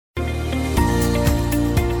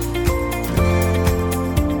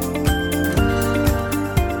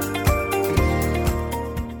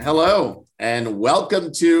Hello, and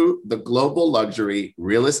welcome to the Global Luxury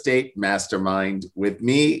Real Estate Mastermind with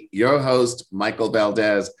me, your host, Michael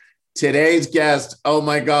Valdez. Today's guest, oh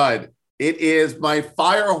my God, it is my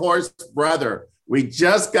firehorse brother. We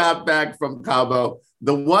just got back from Cabo,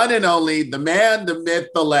 the one and only, the man, the myth,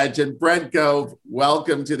 the legend, Brent Gove.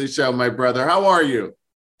 Welcome to the show, my brother. How are you?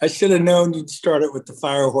 I should have known you'd start it with the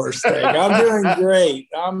firehorse thing. I'm doing great.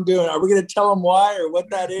 Are we going to tell them why or what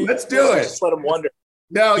that is? Let's do it. Just let them wonder.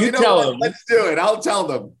 No, you know what? Let's do it. I'll tell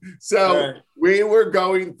them. So we were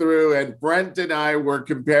going through, and Brent and I were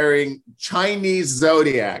comparing Chinese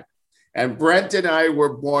zodiac. And Brent and I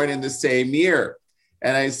were born in the same year.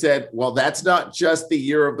 And I said, well, that's not just the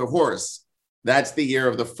year of the horse. That's the year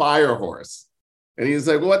of the fire horse. And he was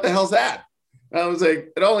like, well, what the hell's that? And I was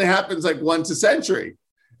like, it only happens like once a century.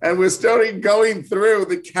 And we're starting going through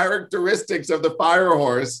the characteristics of the fire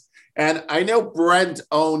horse. And I know Brent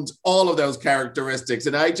owns all of those characteristics.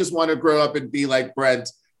 And I just want to grow up and be like Brent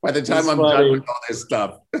by the time I'm done with all this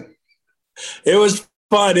stuff. It was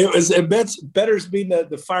fun. It's better being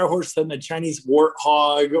the fire horse than the Chinese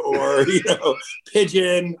warthog or,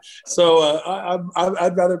 pigeon. So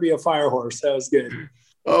I'd rather be a fire horse. That was good.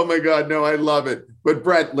 Oh my God, no, I love it. But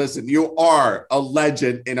Brent, listen, you are a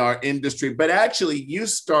legend in our industry, but actually you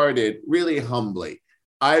started really humbly.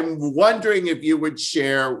 I'm wondering if you would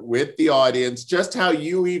share with the audience just how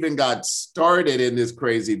you even got started in this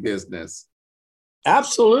crazy business.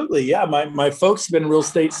 Absolutely. Yeah. My folks have been in real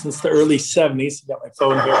estate since the early 70s. I got my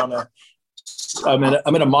phone here I'm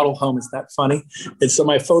in a model home. Is that funny? And so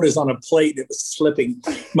my phone is on a plate. It was slipping.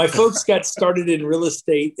 My folks got started in real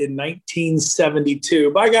estate in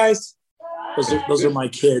 1972. Bye, guys. Those are my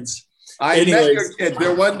kids. I met your kids.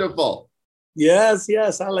 They're wonderful. Yes.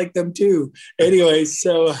 I like them too. Anyway,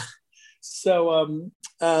 so in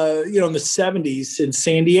the 70s in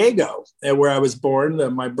San Diego, where I was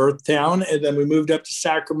born, my birth town, and then we moved up to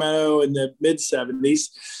Sacramento in the mid 70s,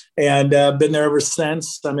 and been there ever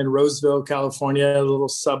since. I'm in Roseville, California, a little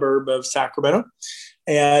suburb of Sacramento,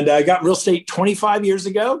 and I got real estate 25 years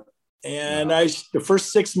ago. And the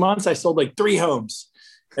first 6 months, I sold like 3 homes.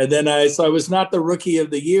 And then I was not the rookie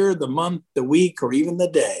of the year, the month, the week, or even the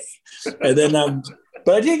day. And then,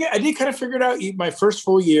 but I did kind of figure it out. My first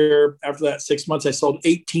full year, after that 6 months, I sold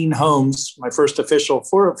 18 homes, my first official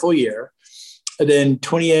for a full year, and then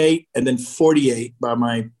 28, and then 48 by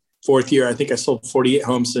my 4th year. I think I sold 48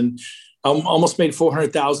 homes and almost made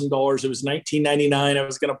 $400,000. It was $19.99. I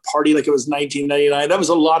was going to party like it was $19.99. That was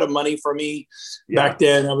a lot of money for me back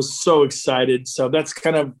then. I was so excited. So that's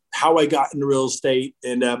kind of how I got into real estate.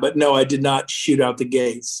 And but no, I did not shoot out the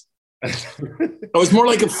gates. I was more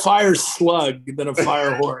like a fire slug than a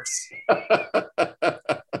fire horse.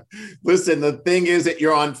 Listen, the thing is that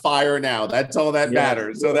you're on fire now. That's all that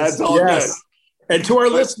matters. So that's all good. And to our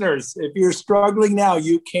listeners, if you're struggling now,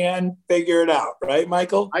 you can figure it out. Right,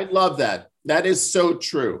 Michael? I love that. That is so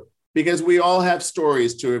true, because we all have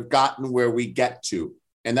stories to have gotten where we get to.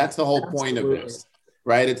 And that's the whole point of this,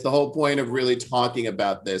 right? It's the whole point of really talking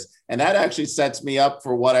about this. And that actually sets me up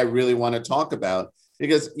for what I really want to talk about.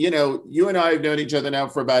 Because, you and I have known each other now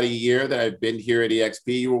for about a year that I've been here at EXP.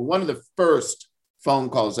 You were one of the first phone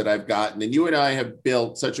calls that I've gotten. And you and I have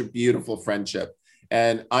built such a beautiful friendship.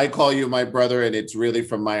 And I call you my brother, and it's really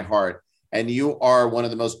from my heart. And you are one of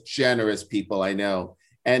the most generous people I know.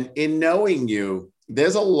 And in knowing you,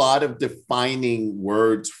 there's a lot of defining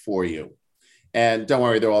words for you. And don't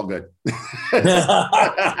worry, they're all good.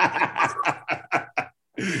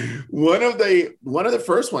 One of the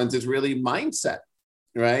first ones is really mindset,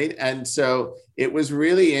 right? And so it was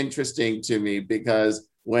really interesting to me, because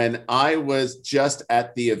when I was just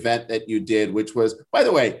at the event that you did, which was, by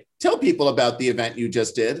the way, tell people about the event you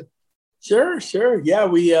just did. Sure. Yeah,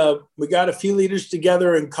 we got a few leaders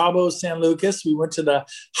together in Cabo San Lucas. We went to the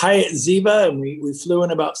Hyatt Ziva, and we flew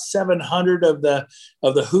in about 700 of the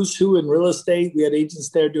who's who in real estate. We had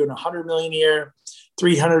agents there doing 100 million a year,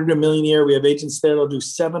 300 million a year. We have agents there that'll do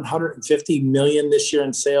 750 million this year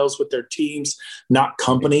in sales with their teams, not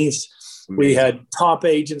companies. We had top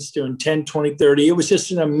agents doing 10, 20, 30. It was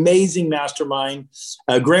just an amazing mastermind.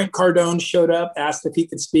 Grant Cardone showed up, asked if he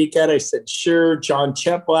could speak at it. I said, sure. John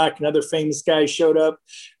Cheplack, another famous guy, showed up.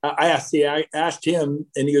 I asked him,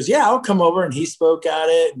 and he goes, yeah, I'll come over. And he spoke at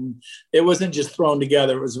it. And it wasn't just thrown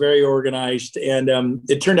together. It was very organized. And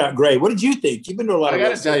it turned out great. What did you think? You've been to a lot of I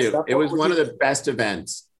got to tell you, it was one of the best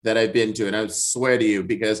events that I've been to. And I swear to you,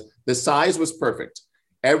 because the size was perfect.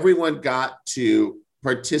 Everyone got to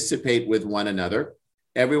participate with one another.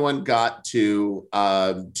 Everyone got to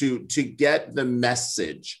get the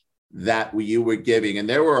message that you were giving. And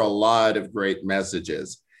there were a lot of great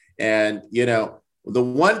messages. And, The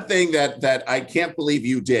one thing that I can't believe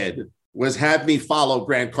you did was have me follow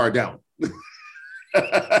Grant Cardone.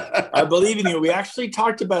 I believe in you. We actually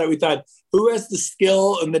talked about it. We thought, who has the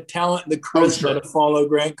skill and the talent and the charisma to follow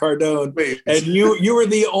Grant Cardone? Please. And you were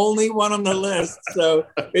the only one on the list. So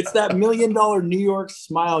it's that $1 million New York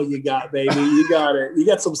smile you got, baby. You got it. You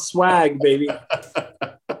got some swag, baby.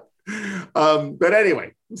 But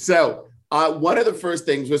anyway, so one of the first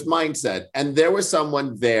things was mindset. And there was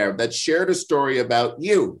someone there that shared a story about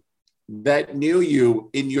you, that knew you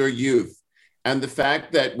in your youth. And the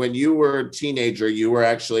fact that when you were a teenager, you were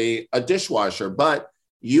actually a dishwasher, but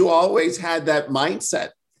you always had that mindset.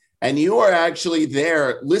 And you were actually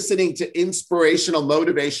there listening to inspirational,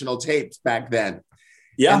 motivational tapes back then.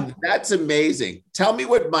 Yeah. And that's amazing. Tell me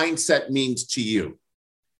what mindset means to you.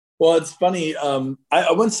 Well, it's funny.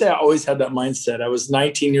 I wouldn't say I always had that mindset. I was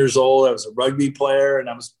 19 years old. I was a rugby player, and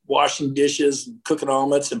I was washing dishes and cooking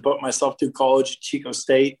omelets and put myself through college at Chico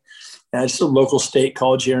State. And it's a local state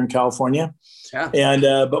college here in California. Yeah. And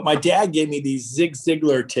but my dad gave me these Zig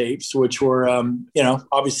Ziglar tapes, which were,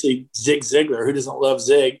 obviously Zig Ziglar. Who doesn't love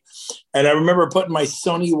Zig? And I remember putting my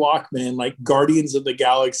Sony Walkman in, like Guardians of the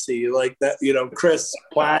Galaxy, like that. Chris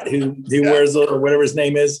Platt, who wears or whatever his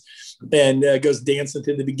name is, and goes dancing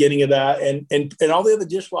through the beginning of that. And all the other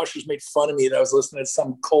dishwashers made fun of me that I was listening to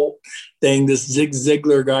some cult thing, this Zig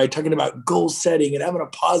Ziglar guy talking about goal setting and having a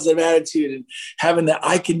positive attitude and having that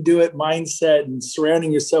I can do it mindset and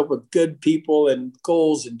surrounding yourself with good people and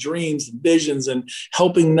goals and dreams and visions and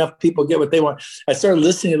helping enough people get what they want. I started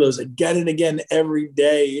listening to those again and again every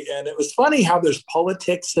day. And it was funny how there's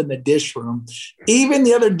politics in the dish room. Even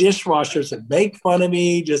the other dishwashers would make fun of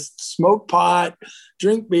me, just smoke pot,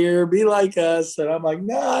 drink beer, be like us. And I'm like,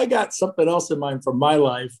 no, I got something else in mind for my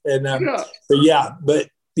life. And that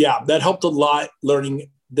helped a lot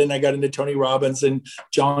learning. Then I got into Tony Robbins and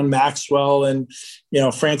John Maxwell and,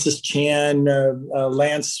 Francis Chan,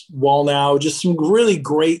 Lance Wallnau, just some really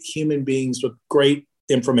great human beings with great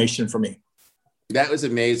information for me. That was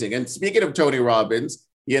amazing. And speaking of Tony Robbins,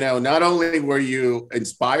 not only were you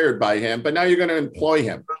inspired by him, but now you're going to employ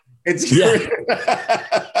him.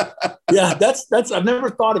 Yeah, that's I've never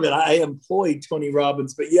thought of it. I employed Tony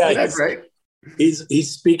Robbins, but that's right.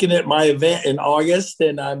 He's speaking at my event in August,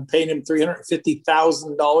 and I'm paying him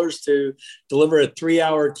 $350,000 to deliver a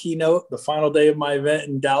 3-hour keynote the final day of my event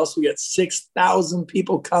in Dallas. We got 6,000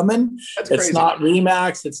 people coming. That's crazy. It's not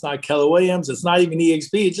Remax, it's not Keller Williams, it's not even EXP.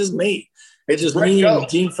 It's just me. It's just me and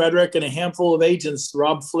Gene Frederick and a handful of agents,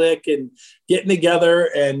 Rob Flick, and getting together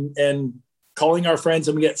and calling our friends,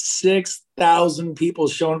 and we get 6,000 people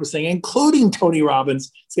showing up and saying, including Tony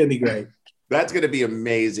Robbins. It's going to be great. That's going to be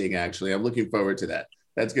amazing. Actually, I'm looking forward to that.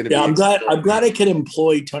 That's going to be. I'm glad I could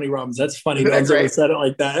employ Tony Robbins. That's funny. No one's ever said it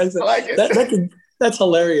like that. I like it. That's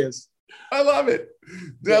hilarious. I love it.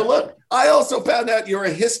 Now look, I also found out you're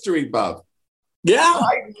a history buff. Yeah,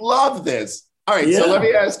 I love this. All right, so let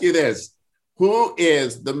me ask you this: who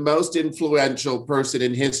is the most influential person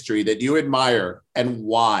in history that you admire, and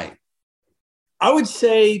why? I would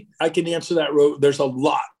say I can answer that. There's a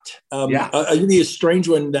lot. I'll give you a strange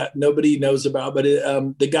one that nobody knows about, but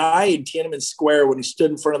the guy in Tiananmen Square, when he stood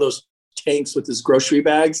in front of those tanks with his grocery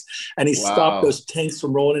bags and he stopped those tanks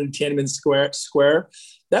from rolling into Tiananmen Square,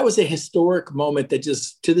 that was a historic moment that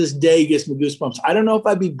just to this day gives me goosebumps. I don't know if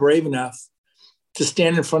I'd be brave enough to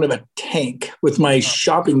stand in front of a tank with my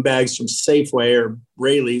shopping bags from Safeway or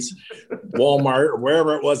Rayleigh's, Walmart, or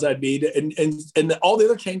wherever it was I'd be. And all the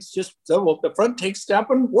other tanks just said, well, if the front tank's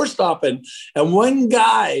stopping, we're stopping. And one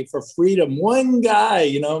guy for freedom,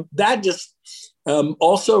 that just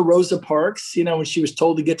also Rosa Parks, when she was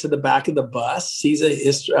told to get to the back of the bus, he's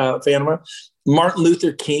a fan of her. Martin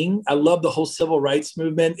Luther King. I love the whole civil rights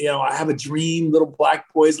movement. I have a dream, little black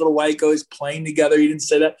boys, little white guys playing together. You didn't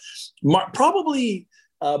say that. Probably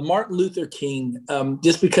Martin Luther King,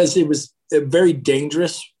 just because it was very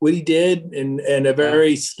dangerous what he did and a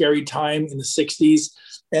very scary time in the 60s.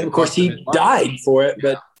 And of course, he died for it.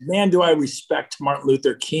 But man, do I respect Martin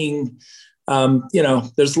Luther King.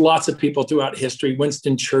 There's lots of people throughout history,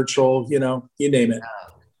 Winston Churchill, you name it.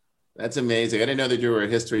 That's amazing. I didn't know that you were a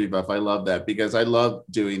history buff. I love that because I love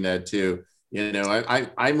doing that too.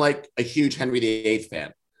 I'm like a huge Henry VIII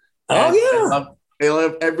fan. Oh, yeah. I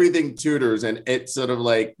love everything Tudors. And it's sort of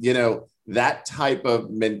like, that type of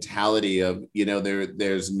mentality of,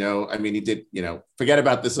 there's no, I mean, he did, forget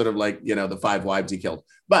about this sort of like, the 5 wives he killed,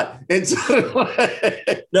 but it's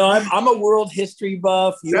no, I'm a world history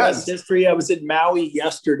buff, U.S. history. I was in Maui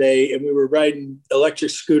yesterday and we were riding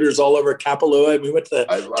electric scooters all over Kapalua, and we went to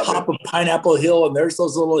the top of Pineapple Hill, and there's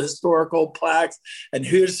those little historical plaques, and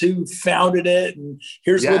here's who founded it, and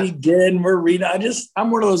here's what he did. And we're reading.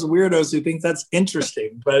 I'm one of those weirdos who thinks that's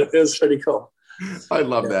interesting, but it was pretty cool. I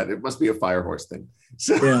love that. It must be a fire horse thing.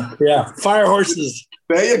 So, yeah. Fire horses.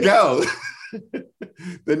 There you go.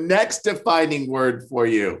 The next defining word for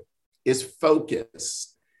you is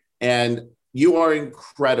focus. And you are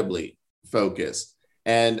incredibly focused.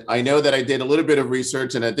 And I know that I did a little bit of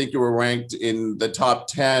research, and I think you were ranked in the top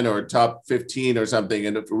 10 or top 15 or something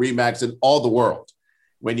in RE/MAX in all the world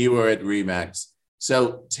when you were at RE/MAX.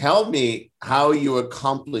 So tell me how you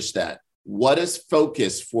accomplished that. What is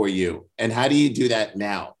focus for you, and how do you do that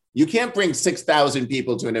now? You can't bring 6,000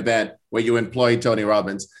 people to an event where you employ Tony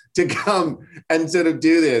Robbins to come and sort of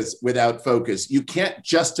do this without focus. You can't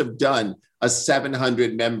just have done a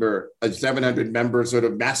 700 member sort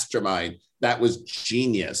of mastermind that was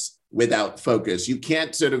genius without focus. You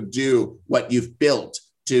can't sort of do what you've built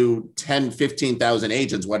to 10, 15,000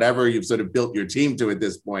 agents, whatever you've sort of built your team to at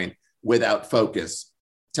this point, without focus.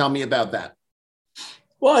 Tell me about that.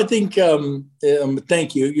 Well, I think,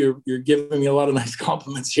 thank you. You're giving me a lot of nice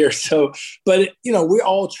compliments here. So, but, we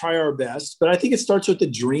all try our best, but I think it starts with the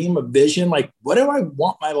dream, a vision, like, what do I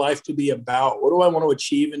want my life to be about? What do I want to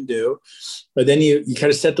achieve and do? But then you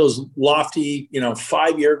kind of set those lofty,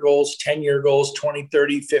 5-year goals, 10-year goals, 20,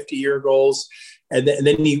 30, 50-year goals. And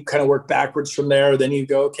then you kind of work backwards from there. Then you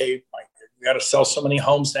go, okay, I got to sell so many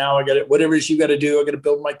homes now. I got to, whatever it is you got to do. I got to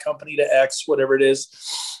build my company to X, whatever it is.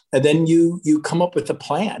 And then you come up with a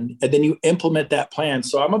plan, and then you implement that plan.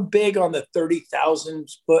 So I'm a big on the 30,000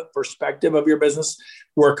 foot perspective of your business.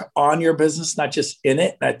 Work on your business, not just in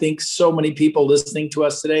it. And I think so many people listening to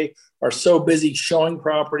us today are so busy showing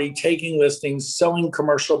property, taking listings, selling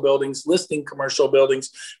commercial buildings, listing commercial buildings,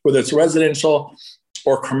 whether it's residential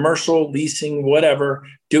or commercial, leasing, whatever,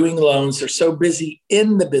 doing loans. They're so busy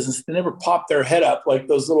in the business, they never pop their head up like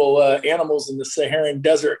those little animals in the Saharan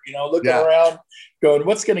desert, looking around, going,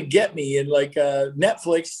 what's going to get me? And like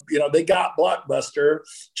Netflix, they got Blockbuster.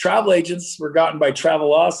 Travel agents were gotten by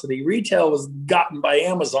Travelocity. Retail was gotten by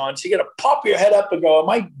Amazon. So you got to pop your head up and go, am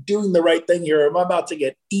I doing the right thing here? Or am I about to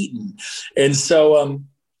get eaten? And so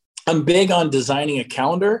I'm big on designing a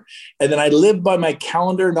calendar, and then I live by my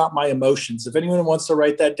calendar, not my emotions. If anyone wants to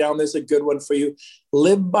write that down, there's a good one for you.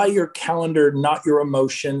 Live by your calendar, not your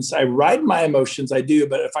emotions. I ride my emotions, I do,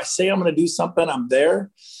 but if I say I'm going to do something, I'm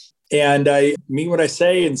there. And I mean what I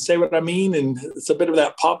say and say what I mean. And it's a bit of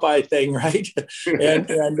that Popeye thing, right?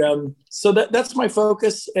 So that's my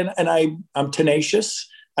focus. And I'm tenacious.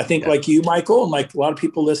 I think like you, Michael, and like a lot of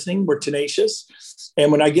people listening, we're tenacious.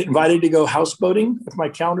 And when I get invited to go houseboating, if my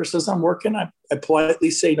calendar says I'm working, I politely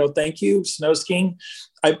say, no, thank you, snow skiing.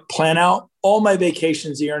 I plan out all my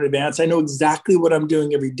vacations a year in advance. I know exactly what I'm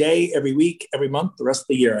doing every day, every week, every month, the rest of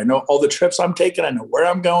the year. I know all the trips I'm taking. I know where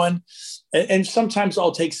I'm going. And sometimes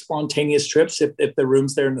I'll take spontaneous trips if the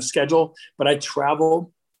room's there in the schedule. But I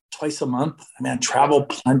travel twice a month. I travel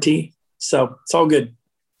plenty. So it's all good.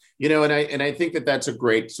 And I think that that's a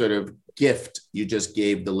great sort of gift you just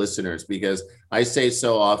gave the listeners, because I say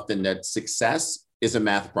so often that success is a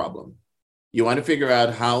math problem. You want to figure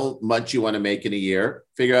out how much you want to make in a year,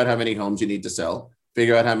 figure out how many homes you need to sell,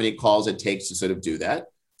 figure out how many calls it takes to sort of do that,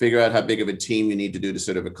 figure out how big of a team you need to do to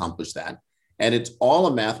sort of accomplish that. And it's all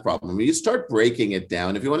a math problem. When you start breaking it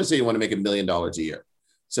down, if you want to say you want to make $1 million a year,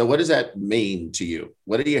 so what does that mean to you?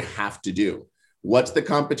 What do you have to do? What's the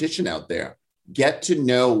competition out there? Get to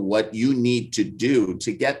know what you need to do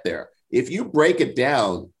to get there. If you break it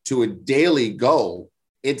down to a daily goal,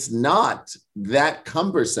 it's not that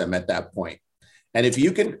cumbersome at that point. And if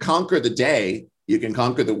you can conquer the day, you can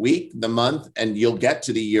conquer the week, the month, and you'll get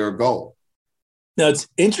to the year goal. Now, it's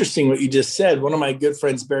interesting what you just said. One of my good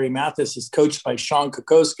friends, Barry Mathis, is coached by Sean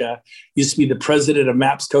Kokoska, used to be the president of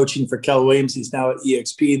MAPS coaching for Keller Williams. He's now at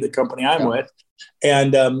EXP, the company I'm with.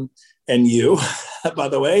 And you, by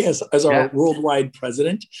the way, as our worldwide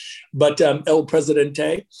president, but El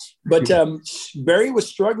Presidente. But Barry was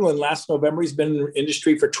struggling last November. He's been in the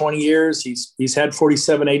industry for 20 years. He's had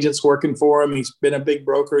 47 agents working for him. He's been a big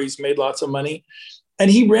broker. He's made lots of money.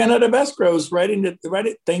 And he ran out of escrows right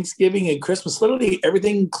at Thanksgiving and Christmas. Literally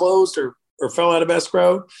everything closed or fell out of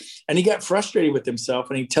escrow. And he got frustrated with himself.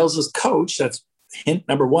 And he tells his coach, that's hint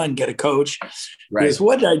number one, get a coach. Right. He goes,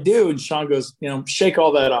 what did I do? And Sean goes, shake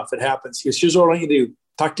all that off. It happens. He goes, here's what I want you to do.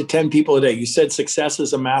 talk to 10 people a day. You said success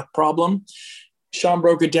is a math problem. Sean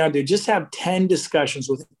broke it down to just have 10 discussions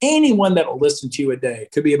with anyone that will listen to you a day.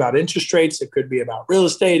 It could be about interest rates. It could be about real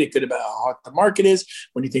estate. It could be about how the market is,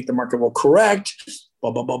 when you think the market will correct,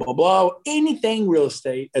 blah, blah, blah, blah, blah, anything real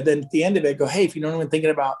estate. And then at the end of it, go, hey, if you're not even thinking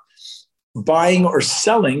about buying or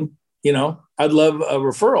selling, I'd love a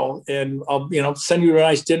referral, and I'll, send you a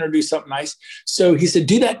nice dinner, do something nice. So he said,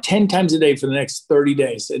 do that 10 times a day for the next 30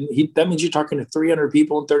 days. And that means you're talking to 300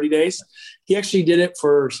 people in 30 days. He actually did it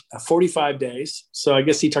for 45 days. So I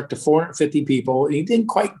guess he talked to 450 people, and he didn't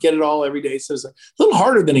quite get it all every day. So it was a little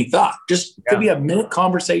harder than he thought. Just could be a minute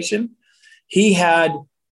conversation. He had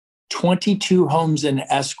 22 homes in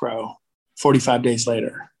escrow 45 days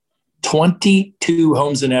later. 22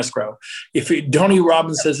 homes in escrow. Tony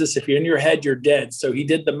Robbins says this, if you're in your head, you're dead. So he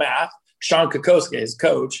did the math. Sean Kokoska, his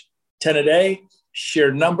coach, 10 a day,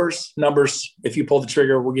 share numbers. If you pull the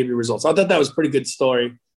trigger, we'll give you results. I thought that was a pretty good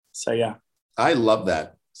story. So, yeah. I love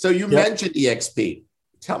that. So you mentioned EXP.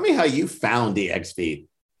 Tell me how you found EXP.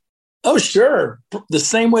 Oh, sure. The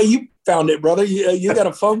same way you found it, brother. You got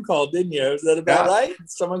a phone call, didn't you? Is that about right?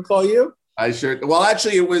 Someone call you? I sure. Well,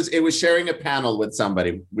 actually, it was sharing a panel with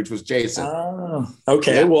somebody, which was Jason. Oh,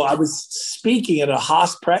 okay. Yeah. Well, I was speaking at a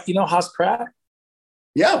Haas Pratt. You know Haas Pratt?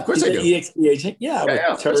 Yeah, of course I do. EXP agent. Yeah,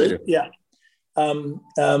 of course I do. Yeah. And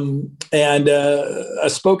I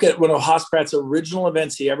spoke at one of Haas Pratt's original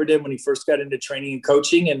events he ever did when he first got into training and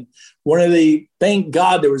coaching. And thank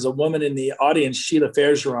God there was a woman in the audience, Sheila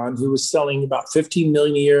Fairgeron, who was selling about 15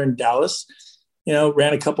 million a year in Dallas.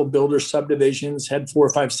 Ran a couple builder subdivisions, had 4 or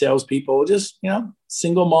 5 salespeople, just,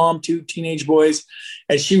 single mom, 2 teenage boys.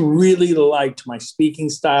 And she really liked my speaking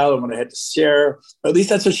style and what I had to share. Or at least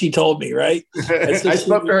that's what she told me, right? I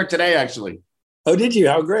spoke to her today, actually. Oh, did you?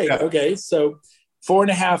 How great. Yeah. Okay. So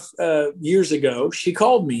 4.5 years ago, she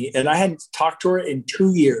called me, and I hadn't talked to her in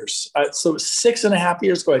 2 years. So 6.5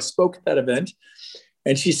 years ago, I spoke at that event,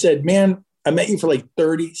 and she said, man, I met you for like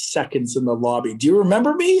 30 seconds in the lobby. Do you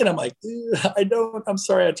remember me? And I'm like, I don't. I'm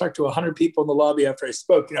sorry. I talked to 100 people in the lobby after I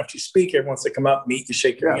spoke. After you speak, everyone wants to come up, meet you,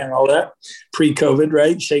 shake your hand, all that. Pre-COVID,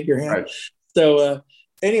 right? Shake your hand. Right. So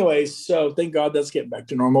anyway, so thank God that's getting back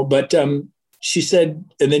to normal. But she said,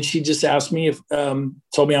 and then she just asked me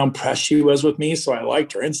told me how impressed she was with me. So I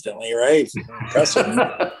liked her instantly, right? Impressed with me.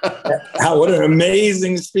 What an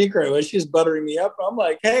amazing speaker I was. She's buttering me up. I'm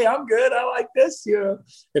like, hey, I'm good. I like this.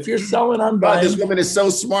 If you're selling, I'm buying. This woman is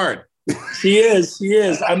so smart. She is.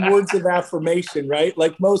 I'm words of affirmation, right?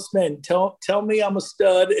 Like most men, tell me I'm a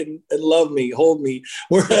stud and love me, hold me.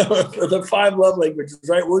 We're the 5 love languages,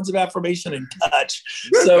 right? Words of affirmation and touch.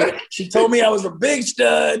 So she told me I was a big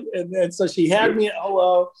stud, and so she had me at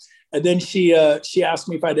hello. And then she asked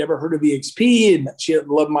me if I'd ever heard of EXP, and she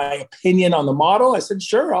loved my opinion on the model. I said,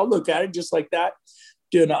 sure, I'll look at it, just like that.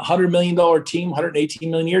 Doing a $100 million team, $118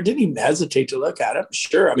 million a year. Didn't even hesitate to look at it.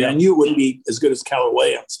 Sure. I mean, I knew it wouldn't be as good as Keller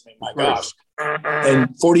Williams. I mean, my gosh.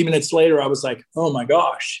 And 40 minutes later, I was like, oh my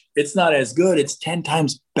gosh, it's not as good. It's 10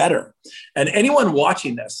 times better. And anyone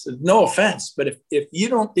watching this, no offense, but if you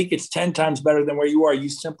don't think it's 10 times better than where you are, you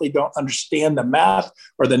simply don't understand the math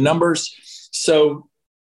or the numbers. So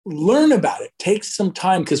learn about it. Take some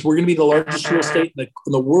time, because we're going to be the largest real estate in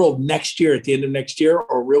the world next year, at the end of next year,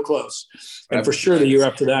 or real close. And for sure the year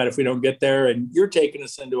after that, if we don't get there. And you're taking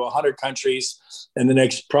us into 100 countries in the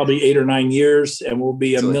next probably 8 or 9 years, and we'll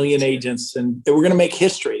be 1 million agents. And we're going to make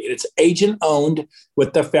history. It's agent owned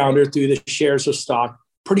with the founder through the shares of stock.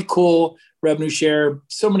 Pretty cool revenue share.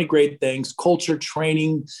 So many great things. Culture,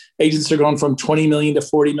 training. Agents are going from 20 million to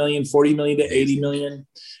 40 million, 40 million to 80 million.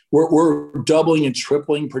 We're doubling and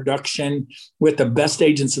tripling production with the best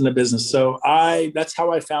agents in the business. So that's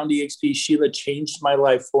how I found EXP. Sheila changed my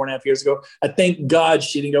life 4.5 years ago. I thank God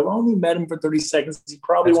she didn't go, I only met him for 30 seconds. He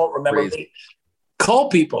probably won't remember me. Call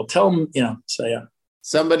people, tell them, so yeah.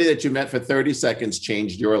 Somebody that you met for 30 seconds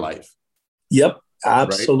changed your life. Yep,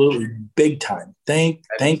 absolutely. Right? Big time.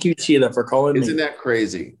 Thank you, Sheila, for calling me. Isn't that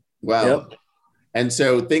crazy? Wow. Yep. And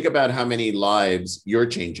so think about how many lives you're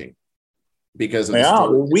changing. Because of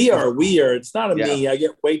we are. It's not me. I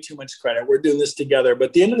get way too much credit. We're doing this together. But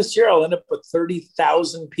at the end of this year, I'll end up with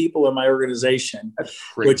 30,000 people in my organization,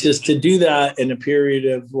 which is to do that in a period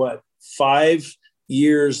of 5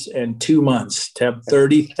 years and 2 months, to have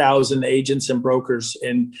 30,000 agents and brokers.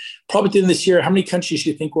 And probably at the end of this year, how many countries do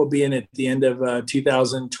you think we'll be in at the end of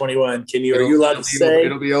 2021? Are you allowed to say?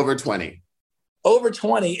 It'll be over 20. Over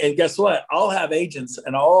 20. And guess what? I'll have agents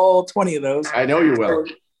in all 20 of those. I know you will.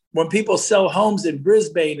 When people sell homes in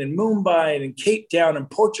Brisbane and Mumbai and in Cape Town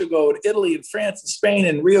and Portugal and Italy and France and Spain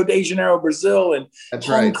and Rio de Janeiro, Brazil and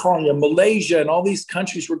Hong Kong and Malaysia and all these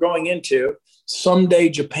countries we're going into, someday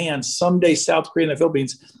Japan, someday South Korea and the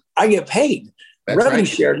Philippines, I get paid. That's revenue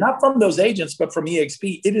share, not from those agents, but from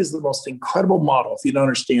EXP. It is the most incredible model. If you don't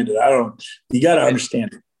understand it, you got to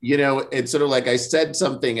understand it. You know, it's sort of like I said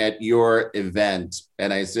something at your event,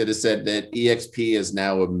 and I sort of said that EXP is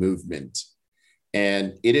now a movement.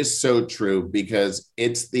 And it is so true, because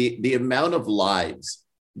it's the amount of lives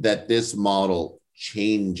that this model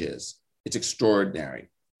changes. It's extraordinary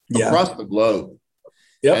across the globe.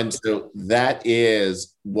 Yep. And so that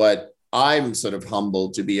is what I'm sort of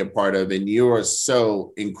humbled to be a part of. And you're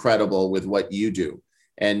so incredible with what you do.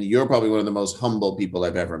 And you're probably one of the most humble people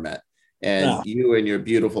I've ever met. And you and your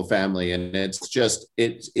beautiful family. And it's just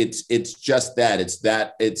that.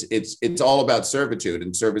 It's all about servitude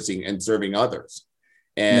and serving others.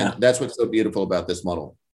 And that's what's so beautiful about this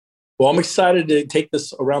model. Well, I'm excited to take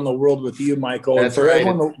this around the world with you, Michael. That's and for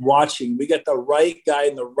everyone watching, we got the right guy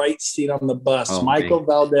in the right seat on the bus. Michael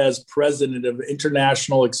Valdez, president of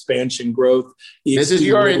International Expansion Growth. This is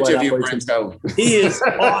your interview, Brento. He is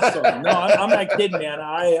awesome. No, I'm not kidding, man.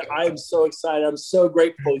 I'm so excited. I'm so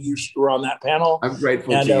grateful you were on that panel. I'm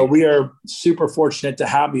grateful to you. We are super fortunate to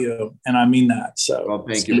have you, and I mean that. So, well,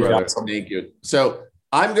 thank you, brother. Awesome. Thank you. So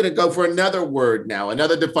I'm going to go for another word now.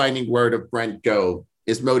 Another defining word of Brent Gove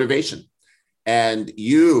is motivation. And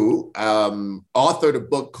you authored a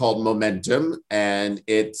book called Momentum, and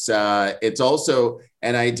it's also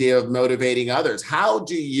an idea of motivating others. How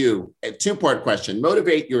do you, a two-part question,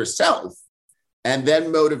 motivate yourself and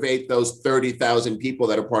then motivate those 30,000 people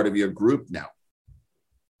that are part of your group now?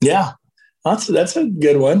 Yeah, that's a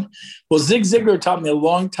good one. Well, Zig Ziglar taught me a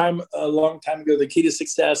long time ago, the key to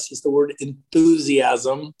success is the word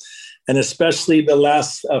enthusiasm. And especially the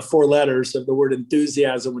last 4 letters of the word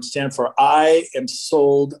enthusiasm, which stand for I am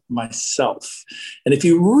sold myself. And if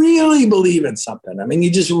you really believe in something, I mean, you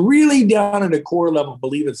just really down at a core level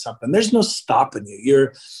believe in something, there's no stopping you.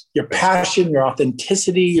 Your passion, your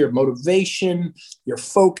authenticity, your motivation, your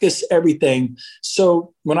focus, everything.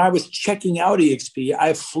 So when I was checking out EXP,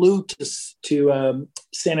 I flew to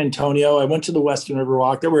San Antonio. I went to the Western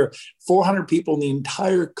Riverwalk. There were 400 people in the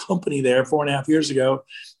entire company there 4.5 years ago.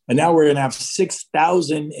 And now we're going to have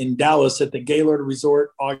 6,000 in Dallas at the Gaylord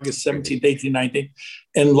Resort, August 17th, 18th, 19th.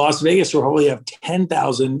 In Las Vegas, we'll probably have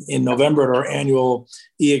 10,000 in November at our annual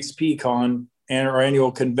EXP Con and our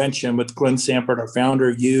annual convention with Glenn Sanford, our founder,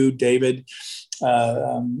 you, David.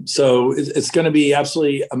 So it's going to be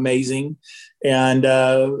absolutely amazing. And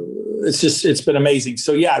it's been amazing.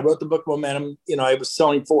 So yeah, I wrote the book Momentum. You know, I was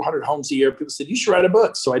selling 400 homes a year. People said, you should write a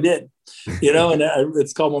book. So I did, and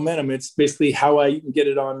it's called Momentum. It's basically how you can get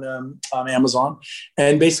it on Amazon.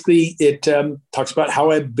 And basically it talks about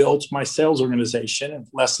how I built my sales organization and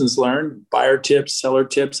lessons learned, buyer tips, seller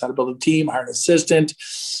tips, how to build a team, hire an assistant,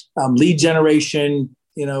 lead generation,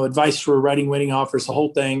 advice for writing winning offers, the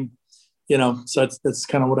whole thing, so that's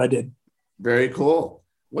kind of what I did. Very cool.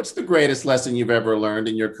 What's the greatest lesson you've ever learned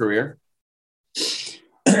in your career?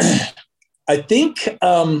 I think,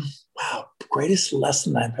 greatest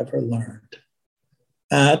lesson I've ever learned.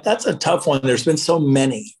 That's a tough one. There's been so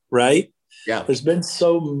many, right? Yeah. There's been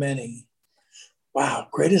so many. Wow.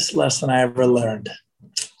 Greatest lesson I ever learned.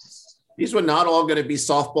 These were not all going to be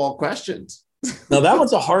softball questions. No, that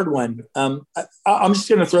one's a hard one. I'm just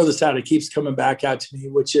going to throw this out. It keeps coming back out to me,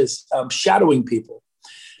 which is shadowing people.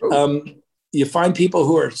 You find people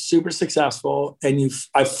who are super successful, and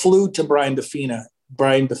I flew to Brian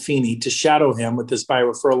Buffini to shadow him with this by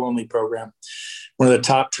referral only program, one of the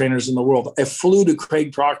top trainers in the world. I flew to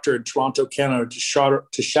Craig Proctor in Toronto, Canada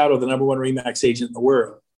to shadow the number one RE/MAX agent in the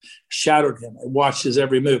world. Shadowed him. I watched his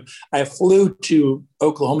every move. I flew to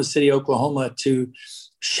Oklahoma City, Oklahoma to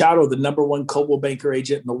shadow the number one Coldwell Banker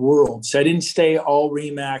agent in the world. So I didn't stay all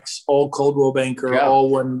RE/MAX, all Coldwell Banker, all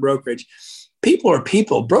one brokerage. People are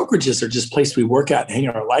people. Brokerages are just places we work at and hang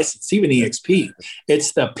our license, even EXP.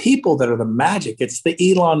 It's the people that are the magic. It's the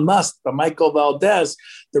Elon Musk, the Michael Valdez,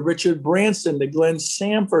 the Richard Branson, the Glenn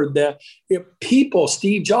Sanford, the people,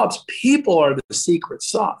 Steve Jobs. People are the secret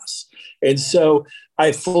sauce. And so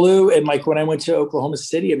I flew, and when I went to Oklahoma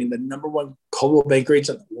City, the number one Coldwell Banker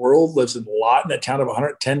agent in the world lives in Lawton, a town of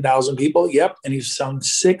 110,000 people. Yep. And he's selling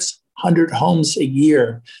 600 homes a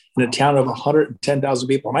year in a town of 110,000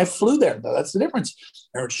 people. And I flew there, though. That's the difference.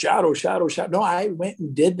 I heard shadow. No, I went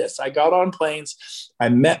and did this. I got on planes. I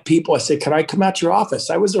met people. I said, can I come out to your office?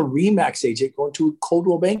 I was a RE/MAX agent going to a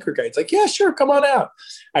Coldwell Banker guy. It's like, yeah, sure. Come on out.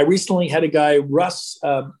 I recently had a guy, Russ,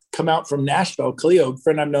 come out from Nashville, Cleo,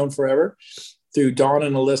 friend I've known forever, through Don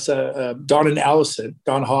and Allison,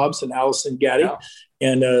 Don Hobbs and Allison Gaddy. Yeah.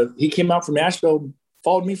 And he came out from Nashville,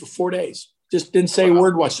 followed me for 4 days. Just didn't say a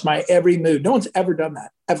word, watched my every move. No one's ever done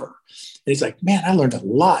that, ever. And he's like, man, I learned a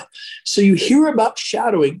lot. So you hear about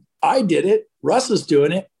shadowing. I did it. Russ is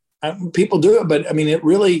doing it. People do it, but I mean, it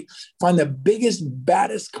really find the biggest,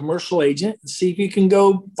 baddest commercial agent and see if you can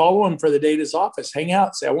go follow him for the day at his office, hang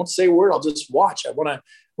out, say, I won't say a word. I'll just watch. I want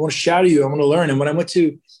to shadow you. I want to learn. And when I went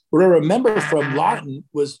to, what I remember from Lawton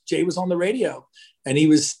was Jay was on the radio and he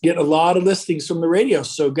was getting a lot of listings from the radio.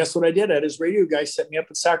 So guess what I did? I had his radio guy set me up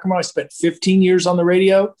in Sacramento. I spent 15 years on the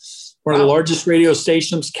radio, one of the largest radio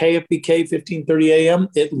stations, KFBK 1530 AM.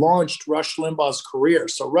 It launched Rush Limbaugh's career.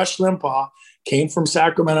 So Rush Limbaugh came from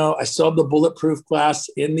Sacramento. I still have the bulletproof glass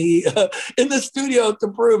in the studio to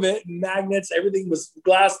prove it. Magnets, everything was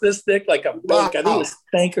glass this thick, like a book. I think it was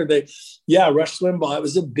Thanker. Rush Limbaugh. It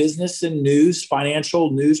was a business and news,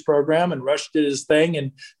 financial news program, and Rush did his thing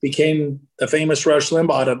and became the famous Rush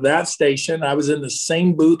Limbaugh out of that station. I was in the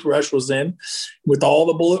same booth Rush was in with all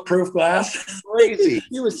the bulletproof glass. Crazy.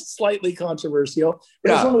 He was slightly controversial.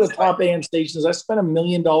 It was one of the top AM stations. I spent $1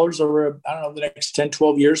 million over, the next 10,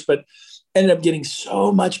 12 years, but ended up getting so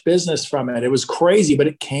much business from it. It was crazy, but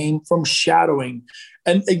it came from shadowing.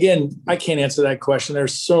 And again, I can't answer that question.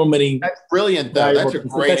 There's so many. That's brilliant, though. That's a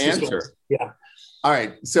great answer. Yeah. All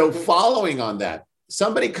right. So following on that,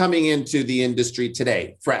 somebody coming into the industry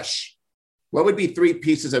today, fresh, what would be 3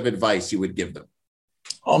 pieces of advice you would give them?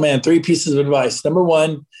 Oh, man, 3 pieces of advice. Number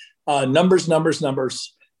 1, numbers.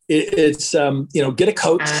 It's get a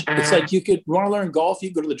coach. It's like you want to learn golf,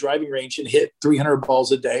 you go to the driving range and hit 300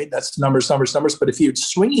 balls a day. That's numbers. But if you're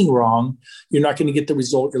swinging wrong, you're not going to get the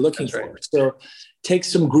result you're looking for. So take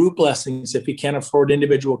some group lessons. If you can't afford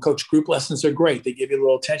individual coach, group lessons are great. They give you a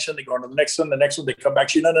little attention. They go on to the next one, they come back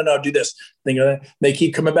to you. No, do this. They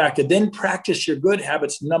keep coming back and then practice your good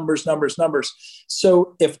habits, numbers.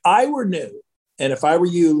 So if I were new, and if I were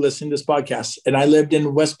you listening to this podcast and I lived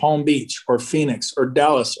in West Palm Beach or Phoenix or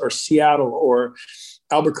Dallas or Seattle or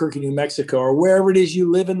Albuquerque, New Mexico, or wherever it is you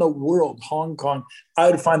live in the world, Hong Kong, I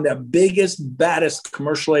would find the biggest, baddest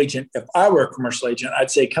commercial agent. If I were a commercial agent, I'd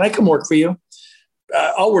say, can I come work for you?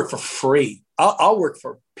 I'll work for free. I'll work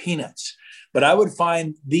for peanuts. But I would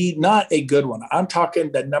find not a good one. I'm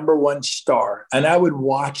talking the number 1 star. And I would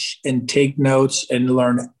watch and take notes and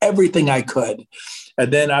learn everything I could.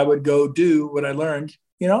 And then I would go do what I learned.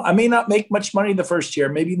 I may not make much money the first year,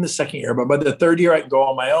 maybe in the second year, but by the third year, I can go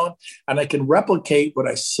on my own and I can replicate what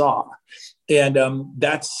I saw. And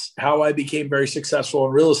that's how I became very successful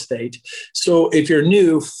in real estate. So if you're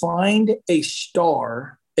new, find a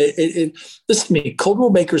star. Listen to me,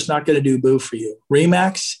 Coldwell Banker's not going to do boo for you.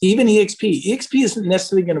 RE/MAX, even EXP. EXP isn't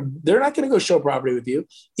necessarily they're not going to go show property with you.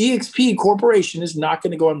 EXP Corporation is not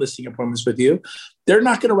going to go on listing appointments with you. They're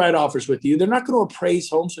not going to write offers with you. They're not going to appraise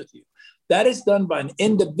homes with you. That is done by an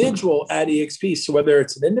individual at EXP. So whether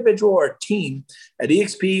it's an individual or a team at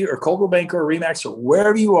EXP or Coldwell Banker or RE/MAX or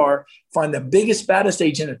wherever you are, find the biggest, baddest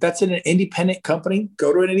agent. If that's in an independent company,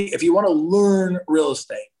 go to if you want to learn real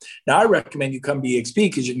estate. Now, I recommend you come to EXP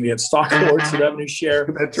because you can get stock awards, revenue share,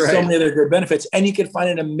 That's right. So many other good benefits. And you can find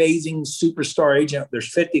an amazing superstar agent.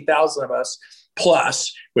 There's 50,000 of us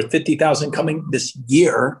plus, with 50,000 coming this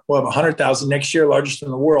year. We'll have 100,000 next year, largest in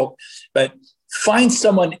the world. But find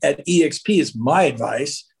someone at EXP is my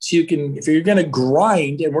advice. So you can, if you're going to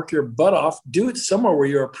grind and work your butt off, do it somewhere where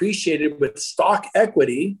you're appreciated with stock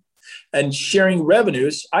equity and sharing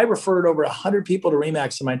revenues. I referred over 100 people to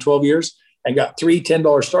RE/MAX in my 12 years and got 3 $10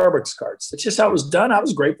 Starbucks cards. That's just how it was done. I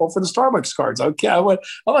was grateful for the Starbucks cards. Okay, I'm like,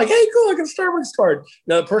 hey, cool, I got a Starbucks card.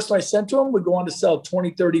 Now, the person I sent to them would go on to sell 20,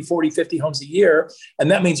 30, 40, 50 homes a year. And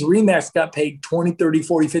that means RE/MAX got paid 20, 30,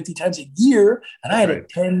 40, 50 times a year. And I had a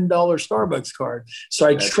 $10 Starbucks card. So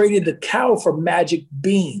I traded the cow for magic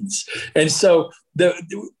beans. And so the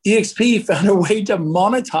EXP found a way to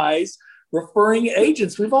monetize referring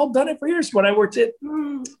agents. We've all done it for years. When I worked at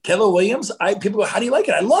Keller Williams, people go, how do you like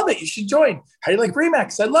it? I love it. You should join. How do you like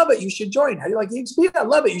RE/MAX? I love it. You should join. How do you like EXP? I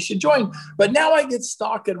love it. You should join. But now I get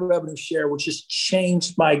stock and revenue share, which has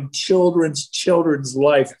changed my children's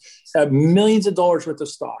life. I have millions of dollars worth of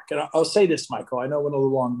stock. And I'll say this, Michael, I know it went a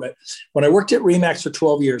little long, but when I worked at RE/MAX for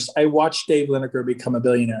 12 years, I watched Dave Lineker become a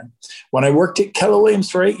billionaire. When I worked at Keller Williams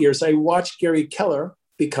for 8 years, I watched Gary Keller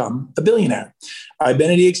become a billionaire. I've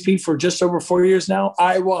been at EXP for just over 4 years now.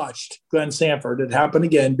 I watched Glenn Sanford, it happened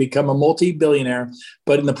again, become a multi-billionaire.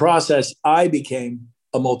 But in the process, I became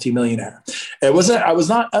a multi-millionaire. I was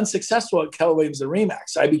not unsuccessful at Keller Williams and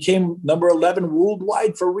RE/MAX. I became number 11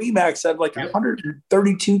 worldwide for RE/MAX at like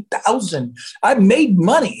 132,000. I made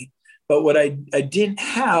money, but what I didn't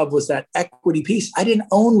have was that equity piece. I didn't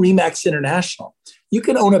own RE/MAX International. You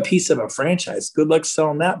can own a piece of a franchise. Good luck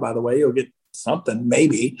selling that, by the way. You'll get something,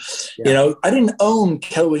 maybe. You know, I didn't own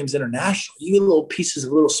Keller Williams International. You get little pieces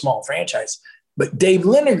of little small franchise. But Dave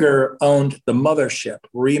Liniger owned the mothership,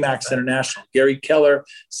 Remax International. Gary Keller,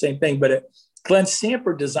 same thing. But Glenn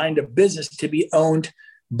Samper designed a business to be owned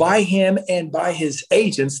by him and by his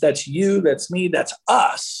agents. That's you, that's me, that's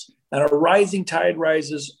us. And a rising tide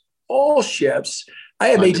rises all ships. I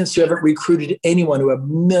have agents who haven't recruited anyone who have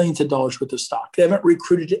millions of dollars worth of stock. They haven't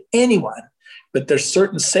recruited anyone. But there's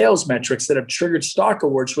certain sales metrics that have triggered stock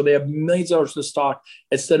awards where they have millions of dollars of stock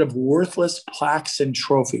instead of worthless plaques and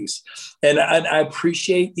trophies. And I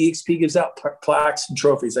appreciate EXP gives out plaques and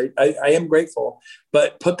trophies. I am grateful,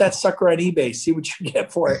 but put that sucker on eBay, see what you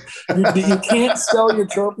get for it. You can't sell your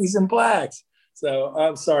trophies and plaques. So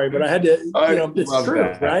I'm sorry, but I had to, it's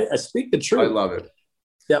true, right? I speak the truth. I love it.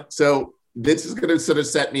 Yep. So this is going to sort of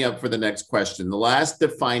set me up for the next question. The last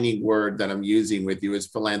defining word that I'm using with you is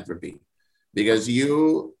philanthropy. Because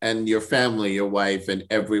you and your family, your wife and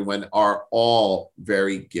everyone are all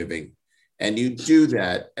very giving. And you do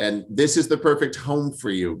that. And this is the perfect home for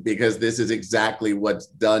you because this is exactly what's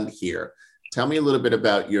done here. Tell me a little bit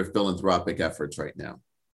about your philanthropic efforts right now.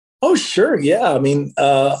 Oh, sure. Yeah. I mean,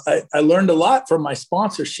 I learned a lot from my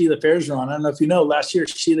sponsor, Sheila Fairjohn. I don't know if you know, last year,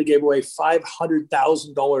 Sheila gave away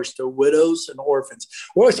 $500,000 to widows and orphans.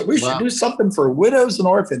 Well, so we should do something for widows and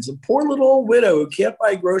orphans. A poor little old widow who can't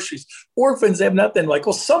buy groceries. Orphans, they have nothing. Like,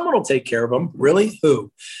 well, someone will take care of them. Really?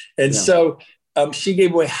 Who? And so she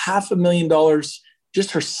gave away $500,000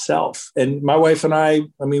 just herself. And my wife and I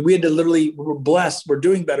mean, we had to we were blessed. We're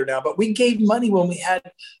doing better now, but we gave money when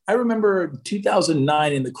I remember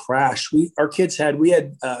 2009 in the crash, we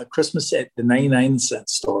had Christmas at the 99-cent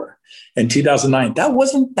store in 2009. That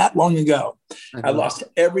wasn't that long ago. I lost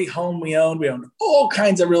every home we owned. We owned all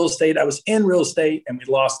kinds of real estate. I was in real estate and we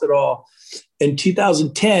lost it all. In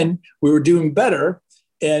 2010, we were doing better.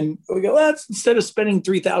 And we go, instead of spending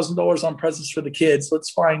 $3,000 on presents for the kids, let's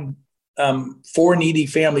find 4 needy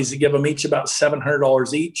families to give them each about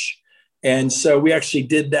 $700 each. And so we actually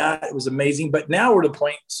did that. It was amazing. But now we're at the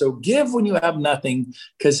point. So give when you have nothing,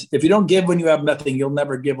 because if you don't give when you have nothing, you'll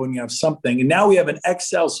never give when you have something. And now we have an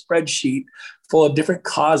Excel spreadsheet full of different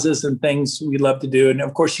causes and things we love to do. And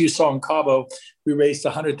of course, you saw in Cabo, we raised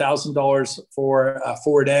 $100,000 for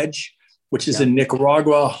Forward Edge, which is in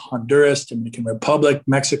Nicaragua, Honduras, Dominican Republic,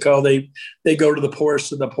 Mexico. They go to the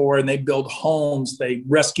poorest of the poor and they build homes. They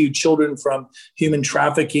rescue children from human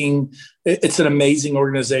trafficking. It's an amazing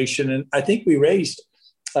organization. And I think we raised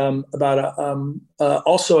about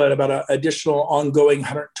an additional ongoing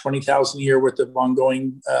 $120,000 a year worth of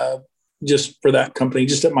ongoing just for that company,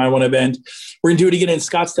 just at my one event. We're going to do it again in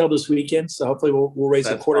Scottsdale this weekend. So hopefully we'll raise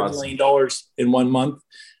 $250,000 in 1 month.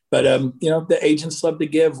 But, the agents love to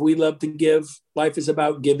give. We love to give. Life is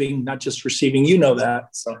about giving, not just receiving. You know that.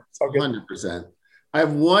 So it's all good. 100%. I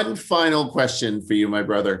have one final question for you, my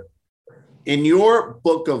brother. In your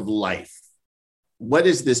book of life, what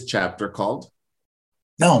is this chapter called?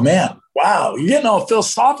 Oh, man. Wow. You're getting all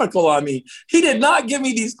philosophical on me. He did not give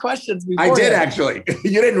me these questions before. I did, actually.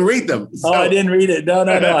 You didn't read them. So. Oh, I didn't read it. No.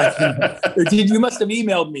 You must have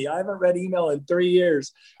emailed me. I haven't read email in 3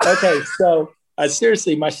 years. Okay. So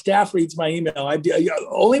seriously, my staff reads my email.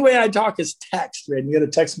 Only way I talk is text, man. You got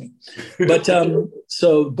to text me. But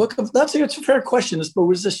so that's a fair question. What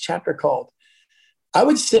was this chapter called? I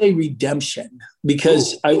would say redemption,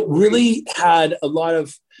 because I really had a lot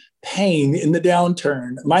of pain in the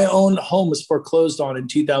downturn. My own home was foreclosed on in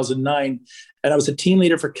 2009. And I was a team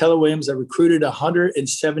leader for Keller Williams. I recruited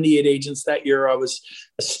 178 agents that year. I was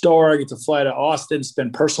a star. I get to fly to Austin,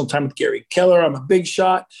 spend personal time with Gary Keller. I'm a big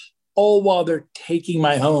shot. All while they're taking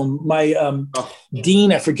my home. My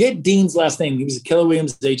Dean, I forget Dean's last name. He was a Keller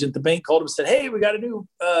Williams agent. The bank called him and said, "Hey, we got a new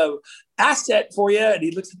asset for you." And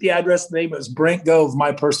he looks at the address. The name was Brent Gove,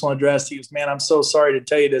 my personal address. He goes, "Man, I'm so sorry to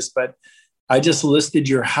tell you this, but I just listed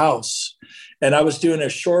your house." And I was doing a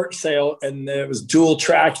short sale and it was dual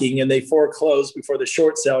tracking and they foreclosed before the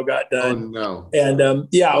short sale got done. Oh, no. And I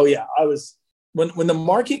was, when the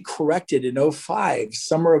market corrected in 05,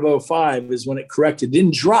 summer of 05 is when it corrected. It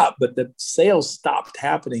didn't drop, but the sales stopped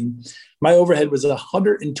happening. My overhead was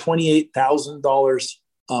 $128,000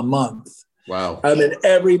 a month. Wow. I'm in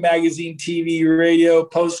every magazine, TV, radio,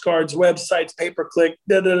 postcards, websites, pay-per-click,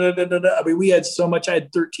 I mean, we had so much. I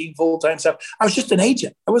had 13 full-time staff. I was just an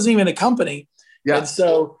agent. I wasn't even a company. Yeah. And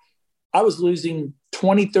so I was losing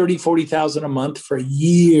 20, 30, 40,000 a month for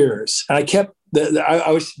years. And I kept, I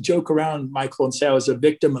always joke around, Michael, and say I was a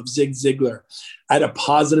victim of Zig Ziglar. I had a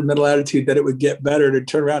positive mental attitude that it would get better to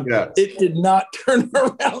turn around. Yeah. It did not turn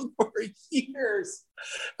around for years.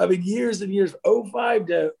 I mean, years and years, 05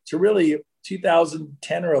 to really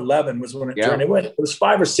 2010 or 11 was when it turned. It was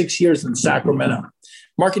 5 or 6 years in Sacramento.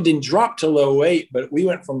 Market didn't drop till 08, but we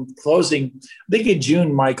went from closing, I think in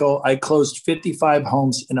June, Michael, I closed 55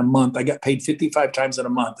 homes in a month. I got paid 55 times in a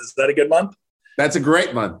month. Is that a good month? That's a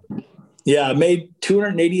great month. Yeah, I made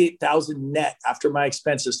 $288,000 net after my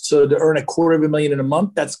expenses. So to earn $250,000 in a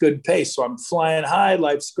month, that's good pay. So I'm flying high.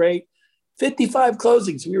 Life's great. 55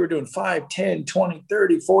 closings. We were doing 5, 10, 20,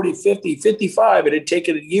 30, 40, 50, 55. It had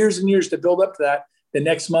taken years and years to build up to that. The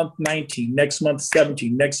next month, 19, next month,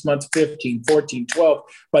 17, next month, 15, 14, 12.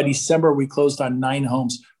 By December, we closed on 9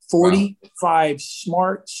 homes, 45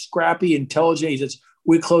 smart, scrappy, intelligent agents.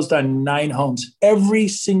 We closed on 9 homes. Every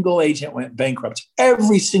single agent went bankrupt.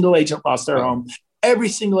 Every single agent lost their home. Every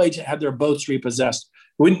single agent had their boats repossessed.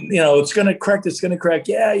 It's going to correct. It's going to correct.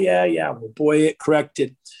 Yeah. Well, boy, it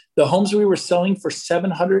corrected. The homes we were selling for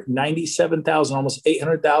 $797,000, almost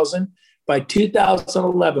 $800,000. By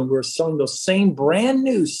 2011, we were selling those same brand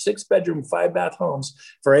new 6-bedroom, 5-bath homes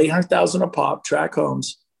for $800,000 a pop, track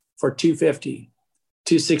homes for $250,000,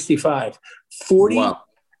 $265,000,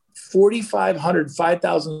 4,500,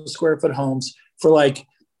 5,000 square foot homes for I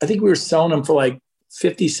think we were selling them for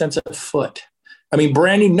 50 cents a foot. I mean,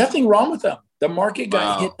 brand new, nothing wrong with them. The market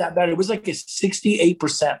got hit that bad. It was like a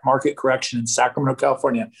 68% market correction in Sacramento,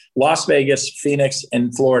 California, Las Vegas, Phoenix,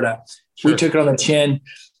 and Florida. Sure. We took it on the chin.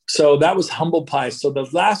 So that was humble pie. So the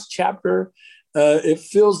last chapter, it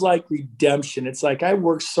feels like redemption. It's like I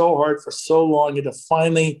worked so hard for so long and to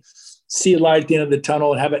finally see a light at the end of the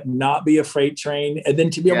tunnel and have it not be a freight train. And then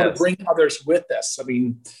to be able to bring others with us. I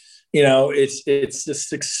mean, it's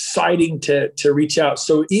just exciting to reach out.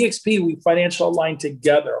 So EXP, we financial align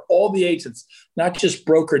together, all the agents, not just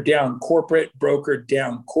broker down, corporate broker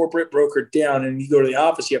down, corporate broker down. And you go to the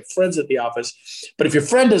office, you have friends at the office. But if your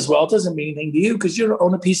friend does well, it doesn't mean anything to you because you don't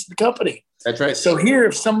own a piece of the company. That's right. So here,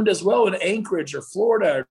 if someone does well in Anchorage or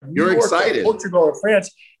Florida, or New York, excited. Or Portugal or France,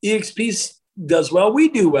 EXP does well, we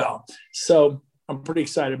do well. So I'm pretty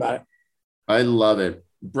excited about it. I love it.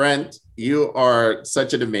 Brent, you are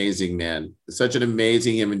such an amazing man, such an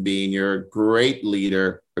amazing human being. You're a great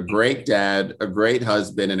leader, a great dad, a great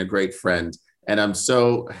husband, and a great friend. And I'm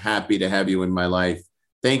so happy to have you in my life.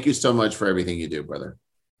 Thank you so much for everything you do, brother.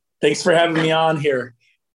 Thanks for having me on here.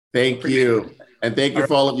 Thank you. And thank you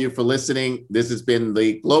for all of you for listening. This has been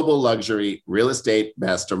the Global Luxury Real Estate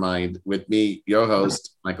Mastermind with me, your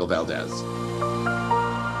host, Michael Valdez.